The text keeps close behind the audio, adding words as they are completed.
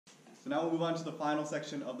So now we'll move on to the final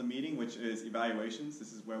section of the meeting, which is evaluations.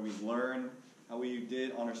 This is where we learn how we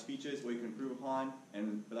did on our speeches, what we can improve upon.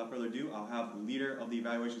 And without further ado, I'll have the leader of the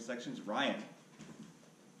evaluation sections, Ryan.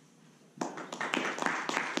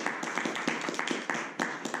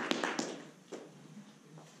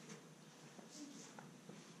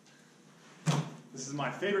 This is my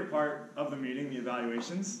favorite part of the meeting, the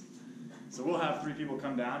evaluations. So we'll have 3 people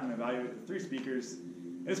come down and evaluate the 3 speakers.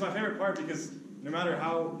 And it's my favorite part because no matter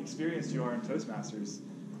how experienced you are in Toastmasters,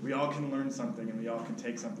 we all can learn something and we all can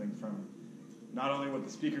take something from not only what the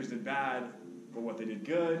speakers did bad, but what they did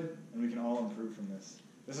good, and we can all improve from this.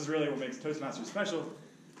 This is really what makes Toastmasters special.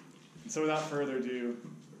 And so without further ado,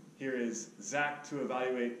 here is Zack to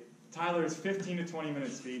evaluate Tyler's 15 to 20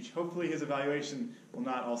 minute speech. Hopefully his evaluation will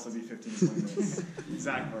not also be 15 to 20 minutes.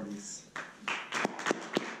 Zack Varghese.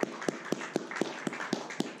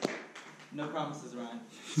 No promises, Ryan.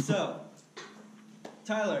 So,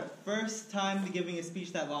 Tyler, first time giving a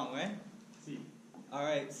speech that long, right? See. All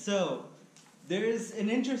right, so there's an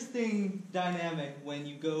interesting dynamic when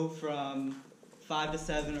you go from 5 to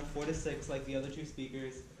 7 or 4 to 6, like the other 2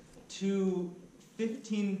 speakers, to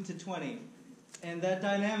 15 to 20. And that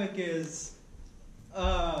dynamic is,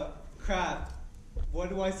 crap, what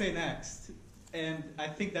do I say next? And I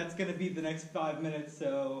think that's going to be the next 5 minutes,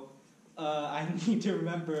 so I need to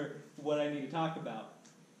remember what I need to talk about.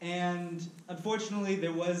 And unfortunately,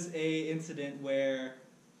 there was an incident where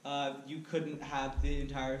you couldn't have the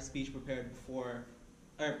entire speech prepared before,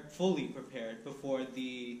 or fully prepared before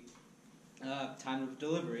the time of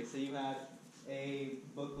delivery. So you had a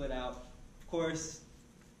booklet out. Of course,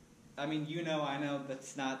 I mean, I know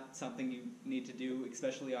that's not something you need to do,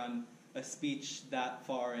 especially on a speech that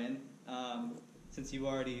far in, since you've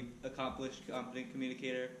already accomplished competent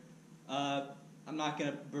communicator. I'm not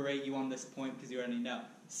going to berate you on this point because you already know.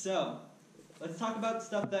 So, let's talk about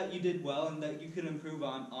stuff that you did well and that you could improve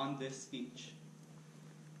on this speech.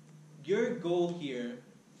 Your goal here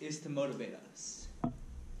is to motivate us.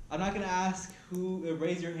 I'm not going to ask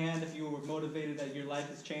raise your hand if you were motivated that your life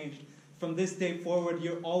has changed. From this day forward,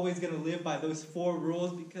 you're always going to live by those 4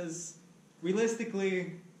 rules because,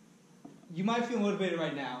 realistically, you might feel motivated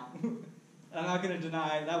right now. I'm not going to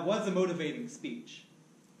deny that was a motivating speech.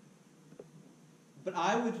 But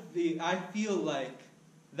I feel like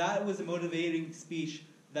that was a motivating speech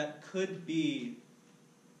that could be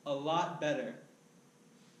a lot better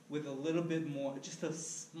with a little bit more, just a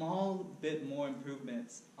small bit more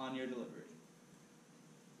improvements on your delivery.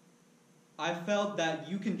 I felt that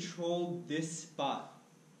you controlled this spot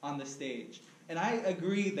on the stage. And I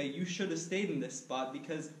agree that you should have stayed in this spot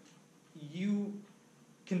because you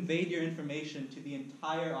conveyed your information to the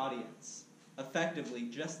entire audience effectively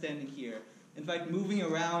just standing here. In fact, moving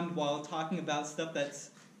around while talking about stuff that's,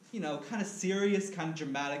 kind of serious, kind of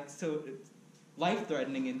dramatic, so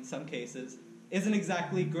life-threatening in some cases, isn't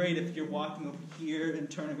exactly great if you're walking over here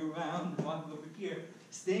and turning around and walking over here.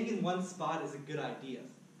 Staying in one spot is a good idea.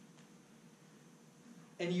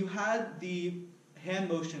 And you had the hand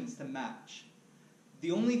motions to match.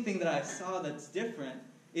 The only thing that I saw that's different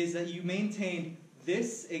is that you maintained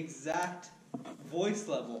this exact voice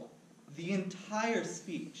level the entire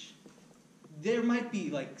speech. There might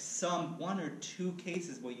be like some 1 or 2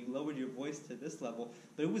 cases where you lowered your voice to this level,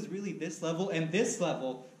 but it was really this level and this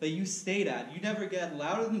level that you stayed at. You never get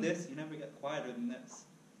louder than this, you never get quieter than this.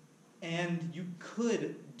 And you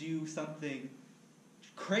could do something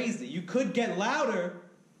crazy. You could get louder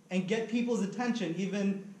and get people's attention.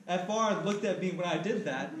 Even Far looked at me when I did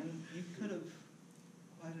that, and you could have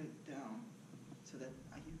quieted it down so that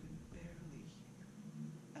you could barely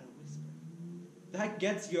hear at a whisper. That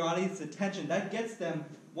gets your audience's attention. That gets them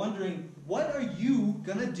wondering, what are you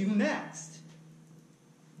going to do next?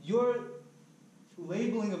 Your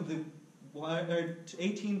labeling of the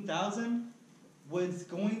 18,000 was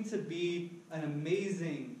going to be an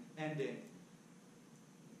amazing ending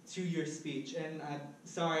to your speech. And I'm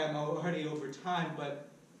sorry I'm already over time, but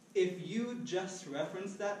if you just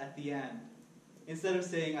reference that at the end, instead of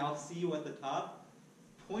saying, I'll see you at the top,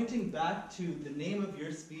 pointing back to the name of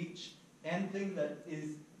your speech and thing that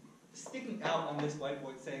is sticking out on this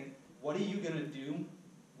whiteboard saying, what are you going to do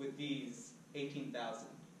with these 18,000?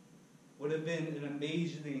 Would have been an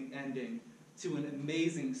amazing ending to an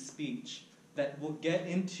amazing speech that will get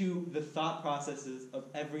into the thought processes of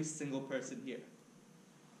every single person here.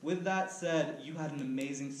 With that said, you had an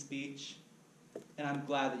amazing speech, and I'm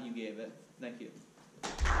glad that you gave it. Thank you.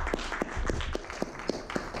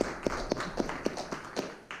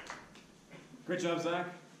 Great job, Zack.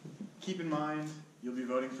 Keep in mind, you'll be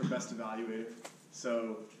voting for Best Evaluator,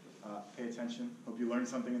 so pay attention. Hope you learned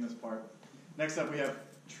something in this part. Next up, we have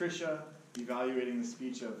Tricia evaluating the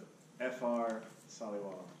speech of F.R.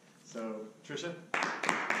 Saliwala. So, Tricia?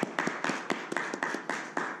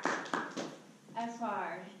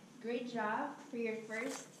 FR, great job for your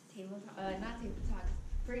first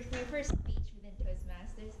for your first speech within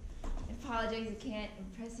Toastmasters. I apologize, I can't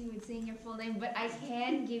impress you with saying your full name, but I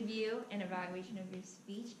can give you an evaluation of your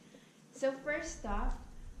speech. So first off,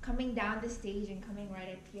 coming down the stage and coming right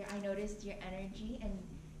up here, I noticed your energy and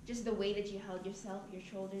just the way that you held yourself, your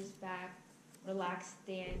shoulders back, relaxed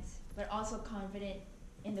stance, but also confident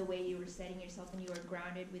in the way you were setting yourself and you were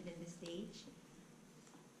grounded within the stage.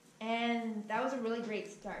 And that was a really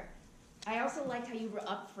great start. I also liked how you were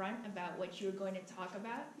upfront about what you were going to talk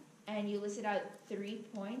about, and you listed out 3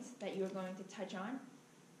 points that you were going to touch on.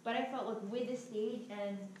 But I felt like with the stage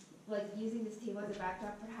and like using this table as a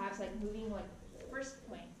backdrop, perhaps like moving like first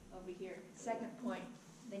point over here, second point,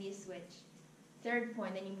 then you switch, third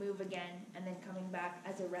point, then you move again, and then coming back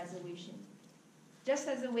as a resolution. Just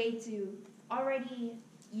as a way to already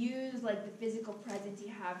use like the physical presence you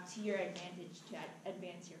have to your advantage to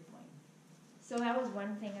advance your point. So that was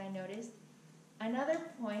one thing I noticed. Another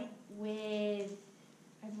point with,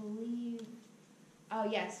 I believe, oh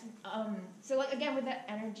yes, so like again with that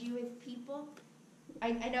energy with people,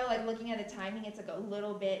 I know like looking at the timing, it's like a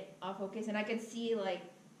little bit off focus, and I could see like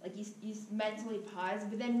you mentally paused,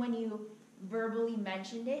 but then when you verbally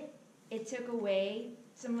mentioned it, it took away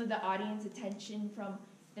some of the audience attention from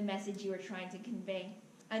the message you were trying to convey.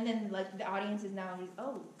 And then like the audience is now,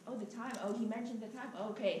 oh the time, oh he mentioned the time,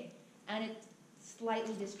 okay. And it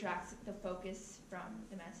slightly distracts the focus from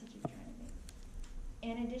the message you're trying to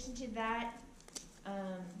make. In addition to that,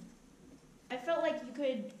 I felt like you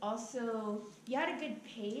could also, you had a good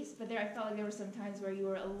pace, but I felt like there were some times where you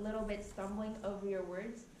were a little bit stumbling over your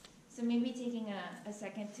words. So maybe taking a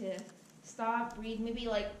second to stop, read, maybe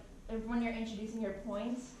like when you're introducing your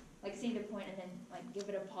points, like say the point and then like give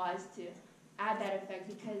it a pause to add that effect,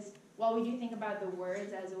 because while we do think about the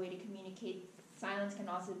words as a way to communicate, silence can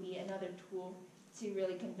also be another tool to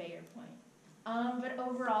really convey your point. But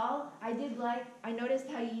overall, I noticed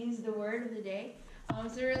how you used the word of the day.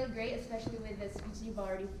 So really great, especially with the speech you've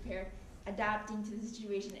already prepared, adapting to the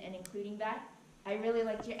situation and including that. I really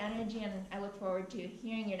liked your energy, and I look forward to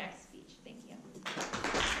hearing your next speech. Thank you.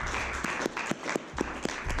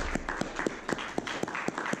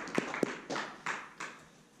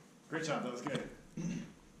 Great job, that was good.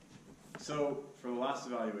 So, for the last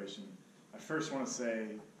evaluation, I first want to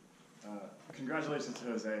say congratulations to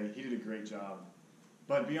Jose. He did a great job.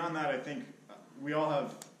 But beyond that, I think we all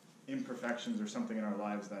have imperfections or something in our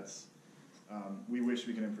lives that's we wish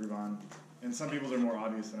we could improve on. And some people's are more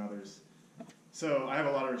obvious than others. So I have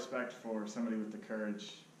a lot of respect for somebody with the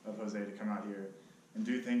courage of Jose to come out here and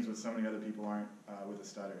do things with so many other people aren't with a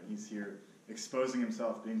stutter. He's here exposing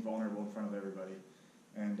himself, being vulnerable in front of everybody.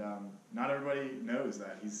 And not everybody knows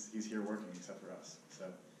that he's here working except for us. So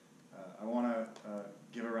I want to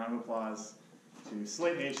give a round of applause to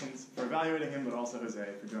Slate Nations for evaluating him, but also Jose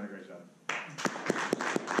for doing a great job.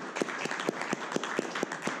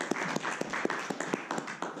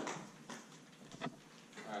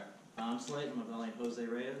 All right, I'm Slate. I'm evaluating Jose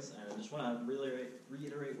Reyes, and I just want to really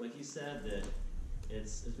reiterate what he said, that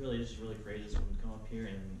it's really courageous for him to come up here,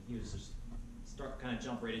 and he was just kind of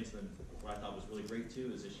jump right into what I thought was really great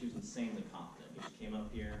too, is that she was insanely confident. He just came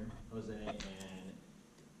up here, Jose, and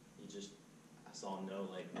he just, I saw no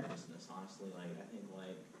nervousness, honestly. I think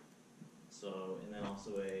so, and then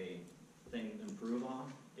also a thing to improve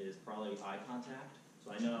on is probably eye contact.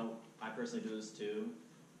 So I know I personally do this too.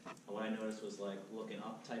 What I noticed was looking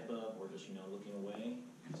up type of, or just looking away.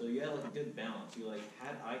 So you had a good balance. You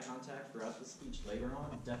had eye contact throughout the speech later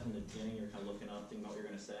on. Definitely in the beginning, you're kind of looking up, thinking about what you're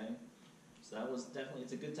going to say. So that was definitely,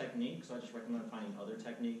 it's a good technique, so I just recommend finding other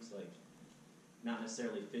techniques, not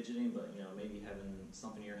necessarily fidgeting, but maybe having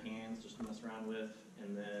something in your hands just to mess around with.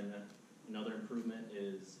 And then another improvement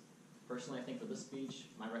is, personally I think for this speech,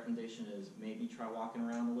 my recommendation is maybe try walking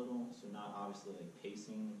around a little, so not obviously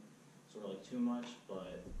pacing sort of too much,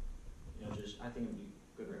 but just, I think it would be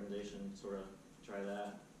a good recommendation, sort of try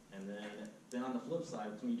that. And then on the flip side,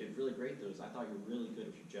 something you did really great though is I thought you were really good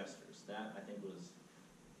with your gestures. That I think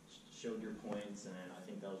showed your points, and I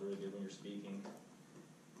think that was really good when you're speaking.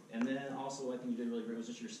 And then also, I think you did really great was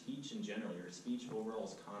just your speech in general. Your speech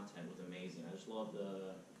overall's content was amazing. I just love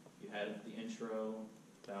you had the intro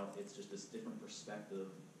about it's just this different perspective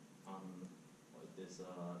on this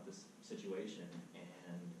situation,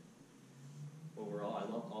 and overall,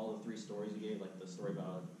 I loved all the 3 stories you gave, the story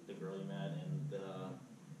about the girl you met and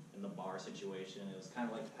the bar situation. It was kind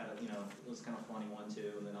of it was kind of funny one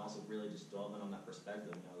too, and then also really just delving on that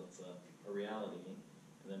perspective. That's a reality.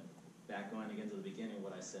 And kind of get to the beginning of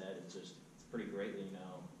what I said, it's pretty great that,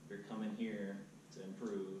 you're coming here to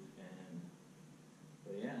improve,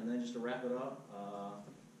 but and then just to wrap it up,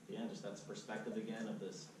 just that's perspective again of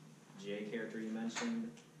this GA character you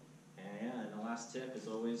mentioned, and the last tip is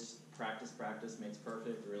always practice makes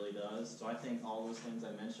perfect, it really does. So I think all those things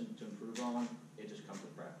I mentioned to improve on, it just comes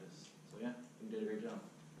with practice. So yeah, you did a great job.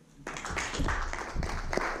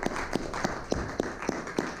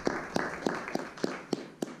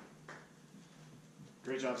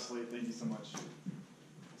 Great job, Slate. Thank you so much.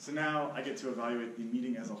 So now I get to evaluate the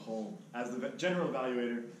meeting as a whole. As the general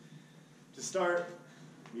evaluator, to start,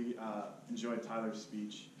 we enjoyed Tyler's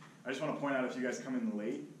speech. I just want to point out, if you guys come in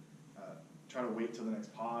late, try to wait till the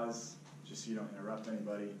next pause, just so you don't interrupt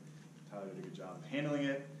anybody. Tyler did a good job of handling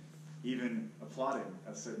it, even applauding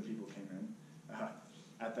as certain people came in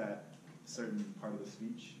at that certain part of the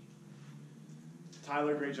speech.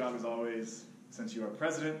 Tyler, great job as always. Since you are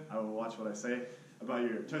president, I will watch what I say about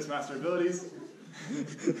your Toastmaster abilities.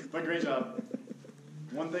 But great job.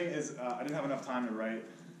 One thing is, I didn't have enough time to write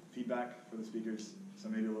feedback for the speakers, so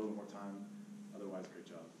maybe a little bit more time. Otherwise, great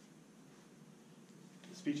job.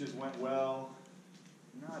 The speeches went well.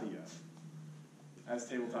 Nadia, as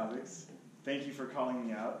table topics, thank you for calling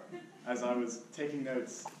me out as I was taking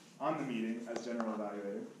notes on the meeting as general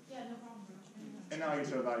evaluator. Yeah, no problem, bro. And now I get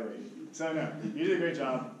to evaluate you. So no, you did a great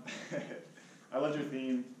job. I loved your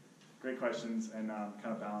theme. Great questions and kind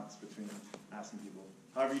of balance between asking people.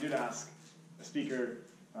 However, you did ask a speaker,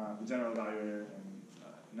 the general evaluator, and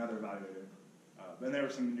another evaluator. Then there were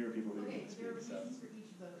some newer people who didn't There are speak. reasons for each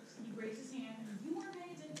of those. You raised his hand, and you weren't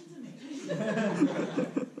paying attention to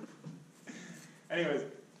me. Anyways,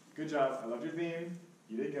 good job. I loved your theme.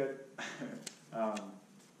 You did good.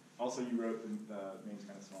 Also, you wrote the names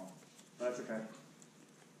kind of small. But that's okay.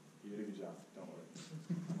 You did a good job. Don't worry.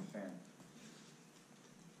 I'm a fan.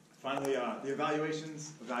 Finally, the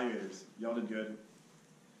evaluators. Y'all did good.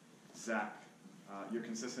 Zach, you're a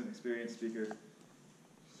consistent, experienced speaker.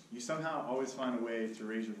 You somehow always find a way to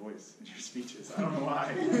raise your voice in your speeches. I don't know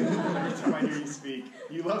why. Every time I hear you speak,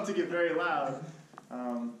 you love to get very loud.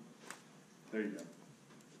 There you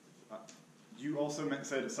go. You also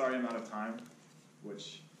said, sorry, I'm out of time,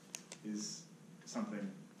 which is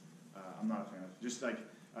something I'm not a fan of. Just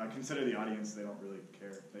consider the audience. They don't really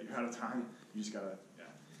care that you're out of time. You just gotta,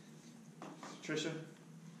 Tricia,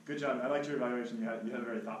 good job. I liked your evaluation. You had a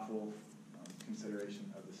very thoughtful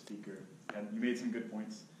consideration of the speaker. And you made some good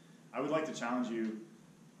points. I would like to challenge you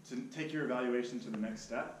to take your evaluation to the next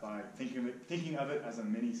step by thinking of it as a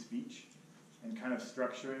mini speech and kind of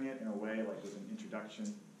structuring it in a way like with an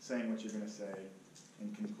introduction, saying what you're going to say,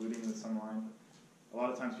 and concluding with some line. A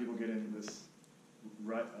lot of times people get into this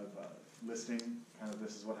rut of listing, kind of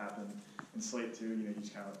this is what happened. In Slate too, you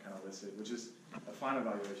just kind of list it, which is a fine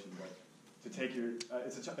evaluation, but to take your,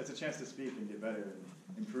 it's a chance to speak and get better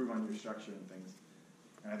and improve on your structure and things.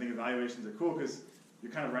 And I think evaluations are cool because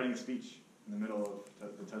you're kind of writing a speech in the middle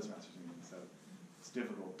of the Toastmasters meeting, so it's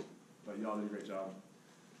difficult, but y'all did a great job.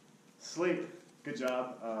 Slate, good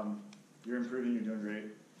job. You're improving, you're doing great.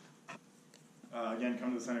 Again,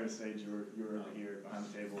 come to the center of the stage. You were over here behind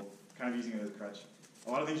the table, kind of using it as a crutch. A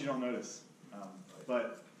lot of things you don't notice,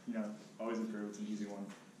 but always improve. It's an easy one.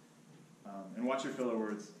 And watch your filler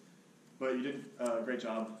words. But you did a great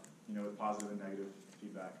job, with positive and negative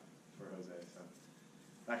feedback for Jose. So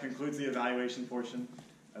that concludes the evaluation portion.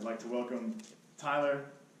 I'd like to welcome Tyler,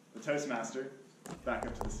 the Toastmaster, back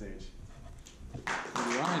up to the stage. All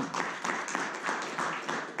right.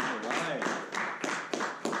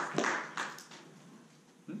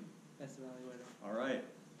 Best evaluator. All right.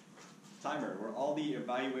 Timer. Were all the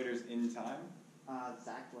evaluators in time?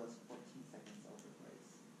 Zach was 14 seconds over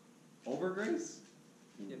Grace. Over Grace?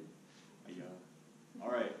 Yep. All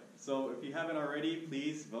right. So if you haven't already,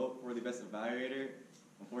 please vote for the best evaluator.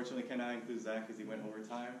 Unfortunately, cannot include Zach because he went over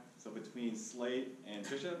time. So between Slate and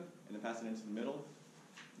Tricia, and then pass it into the middle.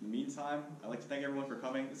 In the meantime, I'd like to thank everyone for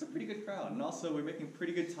coming. It's a pretty good crowd. And also, we're making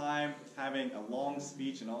pretty good time having a long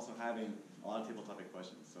speech and also having a lot of table topic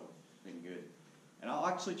questions. So, making good. And I'll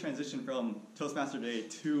actually transition from Toastmaster Day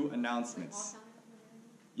to announcements.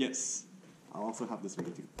 Yes. I'll also have this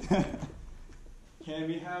ready too. Can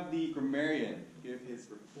we have the grammarian give his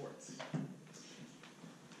report?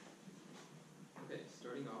 Okay,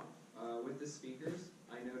 starting off, with the speakers,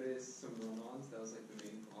 I noticed some run-ons. That was like the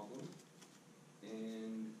main problem.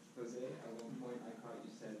 And Jose, at one point I caught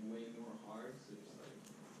you said way more hard, so just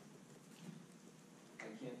I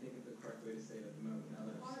can't think of the correct way to say it at the moment now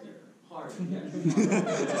that I'm here. Hard, yes.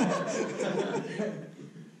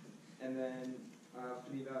 And then for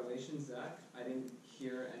the evaluation, Zach, I didn't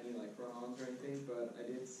hear any run-ons or anything, but I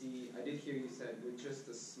did see, I did hear you said with just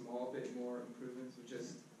a small bit more improvements, with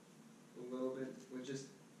just a little bit, with just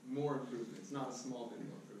more improvements, not a small bit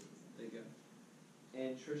more improvements. There you go.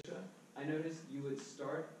 And Tricia, I noticed you would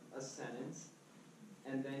start a sentence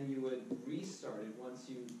and then you would restart it once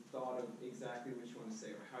you thought of exactly what you want to say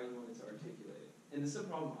or how you wanted to articulate it. And this is a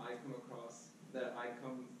problem I come across that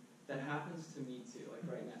happens to me too, like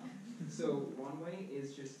right now. So one way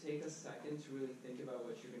is just take a second to really think about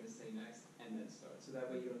what you're going to say next and then start. So that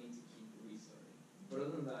way you don't need to keep restarting. But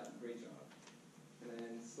other than that, great job. And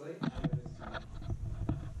then Slate, I noticed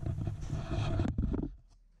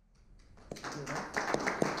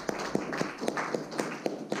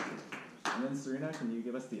And then Serena, can you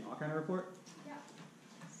give us the Ocarina report? Yeah.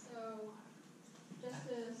 So, just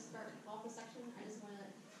to start off the section, I just want to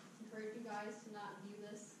encourage you guys to not view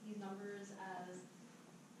these numbers as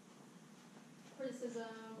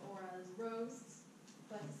criticism or as roasts,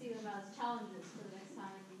 but to see them as challenges for the next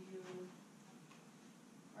time you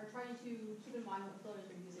are trying to keep in mind what fillers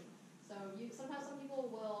you're using. So sometimes some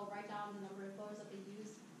people will write down the number of fillers that they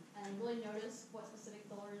use and really notice what specific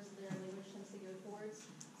fillers their language tends to go towards,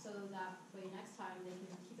 so that way next time they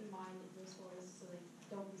can keep in mind those fillers so they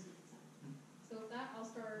don't use them next time. So with that, I'll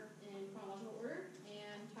start in chronological order.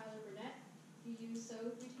 And Tyler Burnett, you use so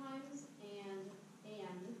 3 times and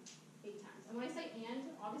 8 times. And when I say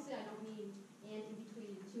and, obviously I don't mean and in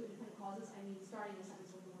between 2 independent clauses. I mean starting a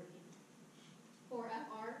sentence with the word and. For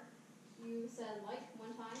FR, you said like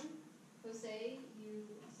 1 time. Jose, you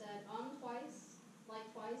said twice, like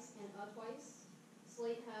twice, and twice.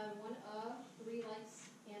 Slate had 1 3 likes,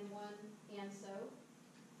 and 1 and so.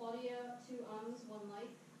 Claudia, 2 1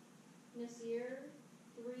 like. Nasir,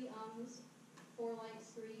 3 4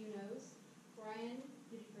 likes, 3 you knows. Brian,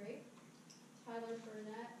 you did great. Tyler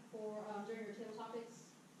Burnett, for during your table topics,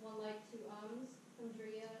 1 like, 2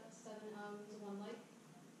 Andrea, 7 1 like.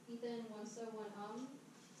 Ethan, 1 so, 1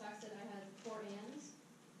 Zach said I had 4 ands.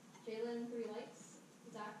 Jalen, 3 likes.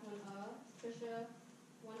 Zach, 1 Tricia,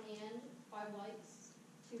 1 and, 5 likes,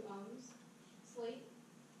 2 Slate,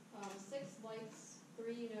 6 likes,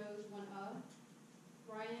 3 you knows, 1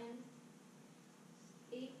 Brian,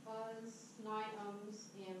 8 9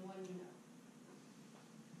 and 1 you know.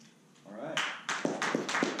 All right.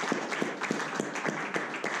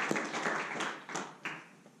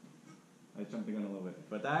 I jumped the gun a little bit.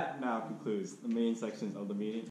 But that now concludes the main sections of the meeting.